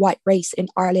white race in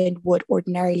Ireland would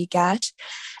ordinarily get.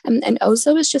 And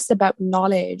also it's just about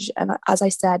knowledge. And as I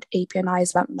said, APNI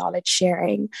is about knowledge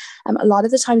sharing. A lot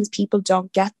of the times people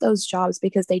don't get those jobs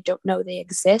because they don't know they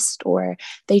exist or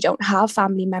they don't have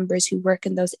family members who work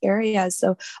in those areas.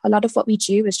 So a lot of what we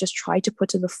do is just try to put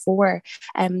to the fore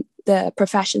the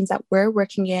professions that we're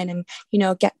working in and,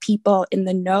 get people in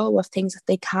the know of things that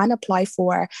they can apply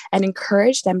for and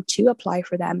encourage them to apply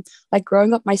for them. Like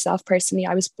growing up myself personally,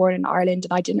 I was born in Ireland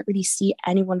and I didn't really see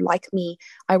anyone like me.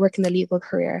 I work in the legal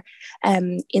career,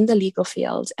 in the legal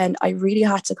field. And I really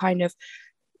had to kind of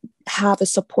have a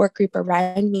support group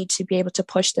around me to be able to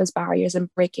push those barriers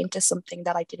and break into something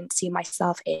that I didn't see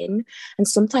myself in. And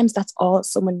sometimes that's all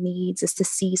someone needs, is to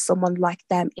see someone like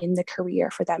them in the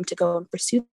career for them to go and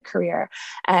pursue the career.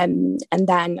 And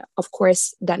then, of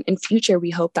course, then in future, we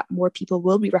hope that more people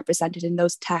will be represented in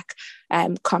those tech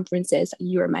conferences that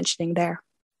you were mentioning there.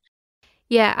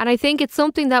 Yeah, and I think it's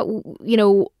something that,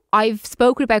 I've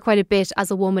spoken about quite a bit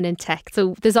as a woman in tech.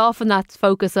 So there's often that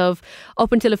focus of,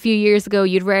 up until a few years ago,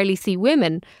 you'd rarely see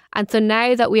women. And so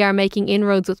now that we are making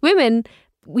inroads with women,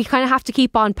 we kind of have to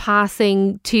keep on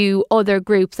passing to other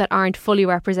groups that aren't fully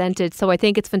represented. So I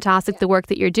think it's fantastic, the work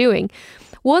that you're doing.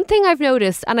 One thing I've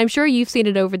noticed, and I'm sure you've seen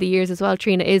it over the years as well,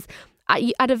 Trina, is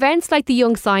at events like the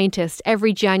Young Scientist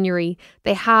every January,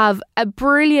 they have a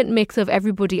brilliant mix of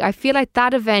everybody. I feel like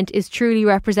that event is truly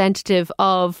representative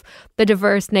of the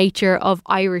diverse nature of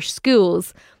Irish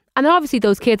schools. And then obviously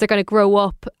those kids are going to grow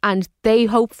up and they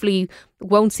hopefully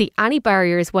won't see any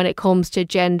barriers when it comes to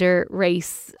gender,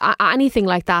 race, anything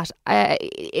like that.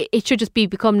 It should just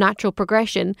become natural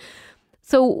progression.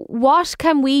 So what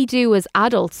can we do as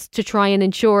adults to try and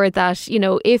ensure that,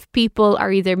 if people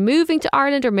are either moving to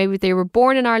Ireland or maybe they were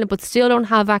born in Ireland but still don't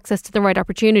have access to the right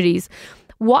opportunities,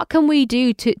 what can we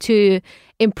do to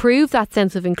improve that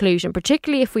sense of inclusion,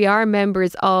 particularly if we are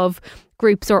members of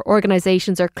groups or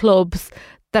organisations or clubs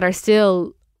that are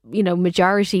still,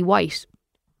 majority white?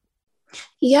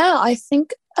 Yeah, I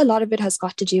think a lot of it has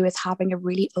got to do with having a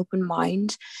really open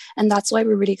mind. And that's why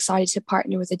we're really excited to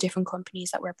partner with the different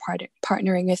companies that we're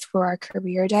partnering with for our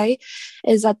career day,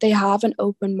 is that they have an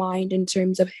open mind in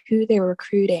terms of who they're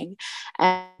recruiting.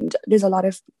 And there's a lot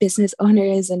of business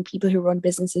owners and people who run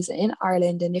businesses in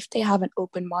Ireland. And if they have an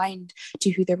open mind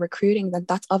to who they're recruiting, then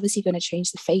that's obviously going to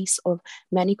change the face of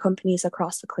many companies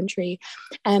across the country.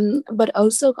 But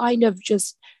also kind of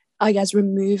just, I guess,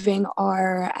 removing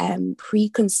our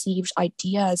preconceived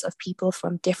ideas of people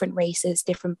from different races,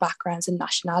 different backgrounds and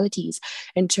nationalities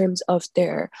in terms of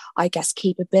their, I guess,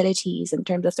 capabilities, in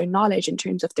terms of their knowledge, in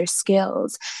terms of their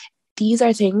skills. These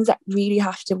are things that really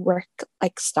have to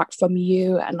start from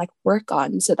you and work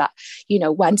on, so that,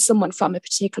 when someone from a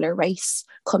particular race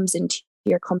comes into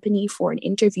your company for an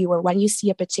interview, or when you see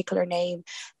a particular name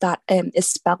that is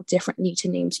spelled differently to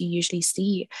names you usually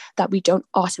see, that we don't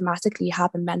automatically have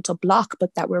a mental block,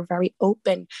 but that we're very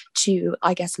open to,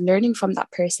 I guess, learning from that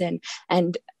person.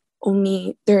 And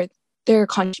only their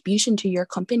contribution to your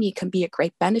company can be a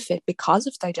great benefit because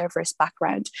of their diverse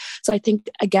background. So I think,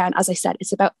 again, as I said,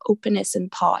 it's about openness in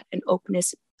thought and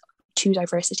openness to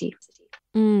diversity.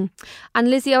 And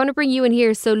Lizzie, I want to bring you in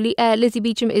here. So Lizzie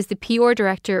Beecham is the PR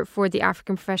director for the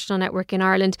African Professional Network in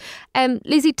Ireland.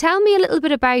 Lizzie, tell me a little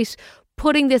bit about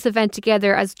putting this event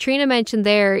together. As Trina mentioned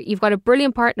there, you've got a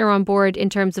brilliant partner on board in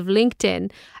terms of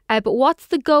LinkedIn. But what's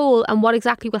the goal and what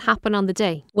exactly will happen on the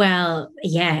day? Well,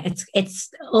 yeah, it's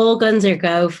all guns are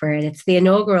go for it. It's the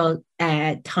inaugural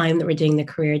time that we're doing the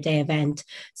Career Day event.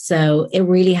 So it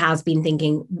really has been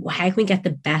thinking, how can we get the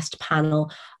best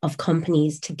panel of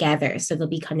companies together? So there'll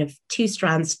be kind of two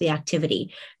strands to the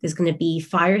activity. There's going to be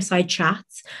fireside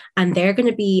chats, and they're going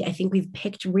to be, I think we've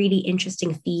picked really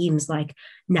interesting themes like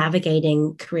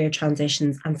navigating career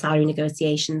transitions and salary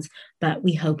negotiations that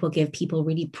we hope will give people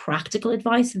really practical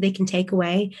advice that they can take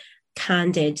away,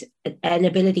 candid, an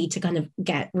ability to kind of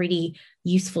get really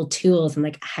useful tools and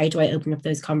like, how do I open up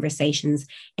those conversations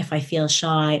if I feel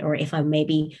shy, or if I'm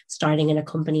maybe starting in a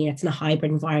company that's in a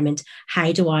hybrid environment,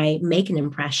 how do I make an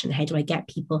impression? How do I get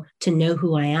people to know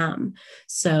who I am?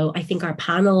 So I think our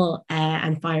panel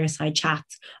and fireside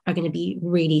chats are going to be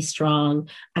really strong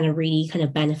and a really kind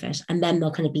of benefit. And then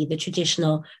they'll kind of be the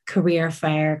traditional career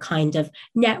fair kind of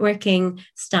networking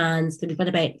stands. We've got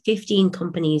about 15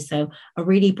 companies, so a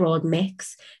really broad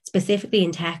mix. Specifically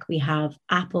in tech, we have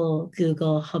Apple,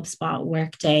 Google, HubSpot,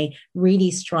 Workday, really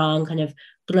strong kind of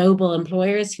global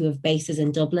employers who have bases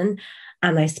in Dublin.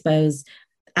 And I suppose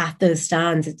at those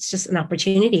stands, it's just an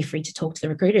opportunity for you to talk to the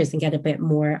recruiters and get a bit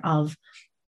more of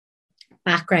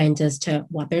background as to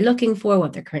what they're looking for,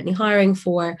 what they're currently hiring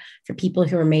for people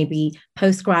who are maybe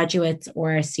postgraduates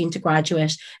or soon to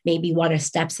graduate, maybe what are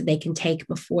steps that they can take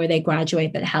before they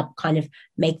graduate that help kind of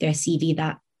make their CV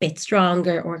that bit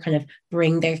stronger, or kind of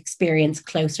bring their experience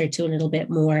closer to a little bit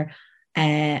more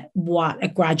what a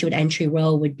graduate entry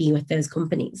role would be with those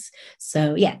companies.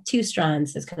 So yeah, two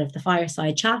strands. There's kind of the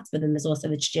fireside chats, but then there's also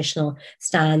the traditional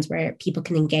stands where people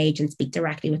can engage and speak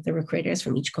directly with the recruiters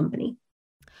from each company.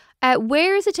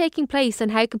 Where is it taking place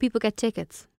and how can people get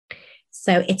tickets?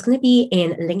 So it's going to be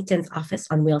in LinkedIn's office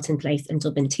on Wilton Place in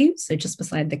Dublin 2, so just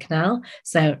beside the canal.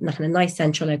 So in a nice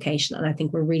central location. And I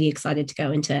think we're really excited to go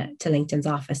into LinkedIn's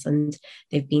office, and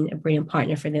they've been a brilliant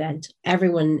partner for the event.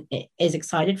 Everyone is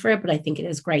excited for it, but I think it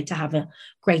is great to have a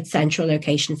great central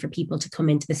location for people to come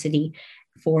into the city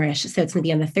for it. So it's going to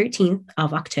be on the 13th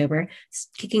of October,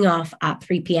 kicking off at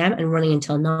 3 p.m. and running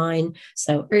until 9.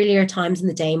 So earlier times in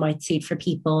the day might suit for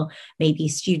people, maybe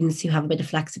students who have a bit of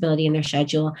flexibility in their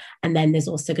schedule. And then there's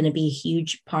also going to be a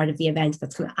huge part of the event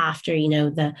that's kind of after,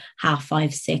 the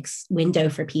 5:30, 6 window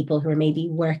for people who are maybe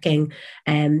working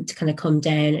to kind of come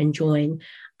down and join.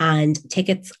 And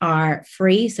tickets are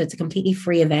free. So it's a completely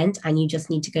free event, and you just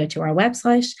need to go to our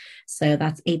website. So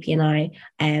that's APNI.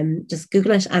 Just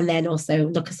Google it, and then also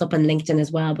look us up on LinkedIn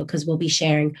as well, because we'll be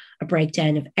sharing a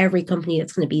breakdown of every company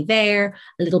that's going to be there,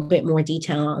 a little bit more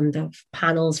detail on the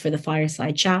panels for the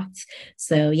fireside chats.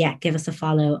 So yeah, give us a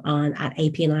follow on at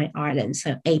APNI Ireland.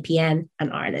 So APN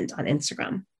and Ireland on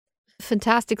Instagram.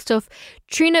 Fantastic stuff.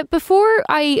 Trina, before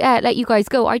I let you guys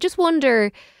go, I just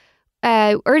wonder,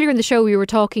 earlier in the show, we were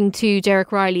talking to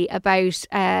Derek Riley about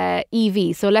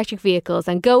EV, so electric vehicles,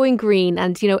 and going green.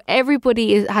 And,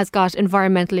 everybody has got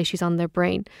environmental issues on their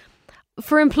brain.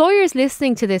 For employers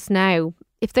listening to this now,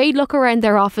 if they look around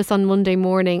their office on Monday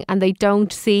morning and they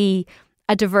don't see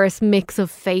a diverse mix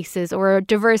of faces or a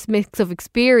diverse mix of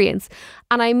experience,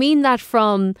 and I mean that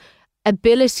from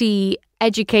ability,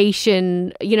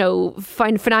 education,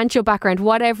 financial background,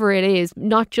 whatever it is,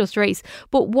 not just race.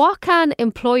 But what can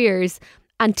employers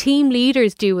and team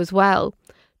leaders do as well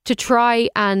to try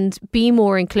and be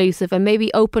more inclusive and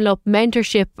maybe open up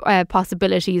mentorship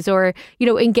possibilities, or,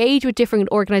 engage with different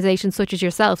organisations such as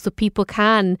yourself, so people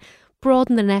can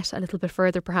broaden the net a little bit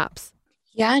further, perhaps?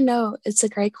 Yeah, no, it's a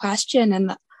great question.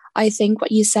 And I think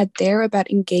what you said there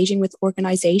about engaging with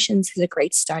organisations is a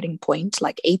great starting point.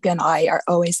 Like AP and I are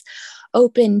always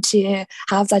open to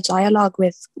have that dialogue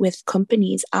with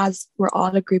companies, as we're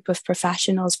all a group of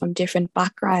professionals from different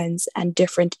backgrounds and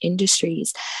different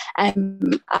industries, as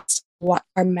what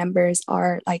our members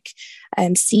are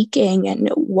seeking, and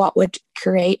what would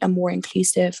create a more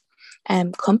inclusive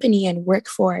company and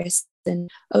workforce.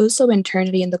 And also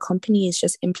internally in the company is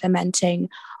just implementing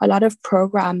a lot of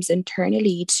programs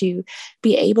internally to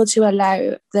be able to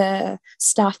allow the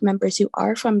staff members who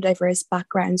are from diverse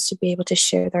backgrounds to be able to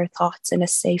share their thoughts in a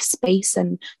safe space,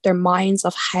 and their minds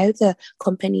of how the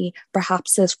company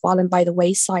perhaps has fallen by the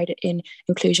wayside in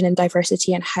inclusion and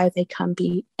diversity, and how they can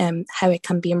be how it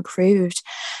can be improved.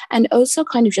 and also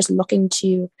kind of just looking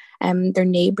to their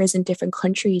neighbors in different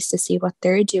countries to see what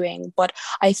they're doing. But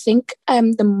I think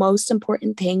the most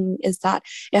important thing is that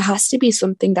it has to be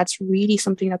something that's really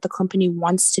something that the company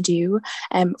wants to do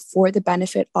for the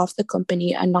benefit of the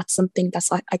company, and not something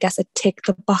that's like, I guess, a tick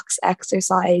the box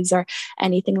exercise or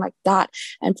anything like that.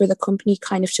 And for the company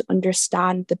kind of to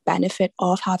understand the benefit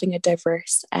of having a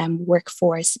diverse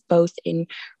workforce, both in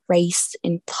race,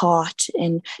 in thought,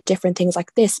 in different things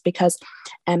like this, because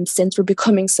since we're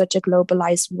becoming such a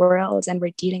globalized world and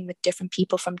we're dealing with different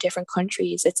people from different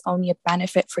countries, it's only a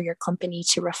benefit for your company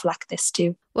to reflect this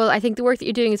too. Well, I think the work that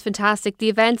you're doing is fantastic. The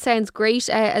event sounds great.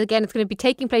 Again, it's going to be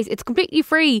taking place. It's completely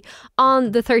free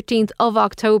on the 13th of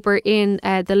October in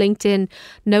the LinkedIn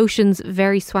Notions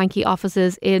very swanky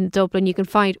offices in Dublin. You can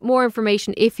find more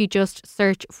information if you just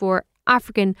search for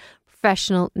African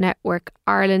Professional Network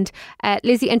Ireland.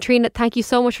 Lizzie and Trina, thank you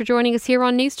so much for joining us here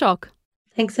on Newstalk.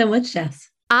 Thanks so much, Jess.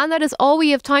 And that is all we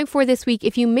have time for this week.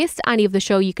 If you missed any of the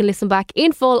show, you can listen back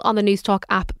in full on the Newstalk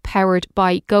app powered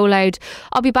by GoLoud.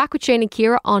 I'll be back with Shane and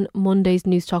Ciara on Monday's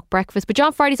Newstalk Breakfast. But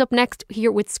John Friday's up next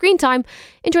here with Screen Time.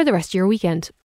 Enjoy the rest of your weekend.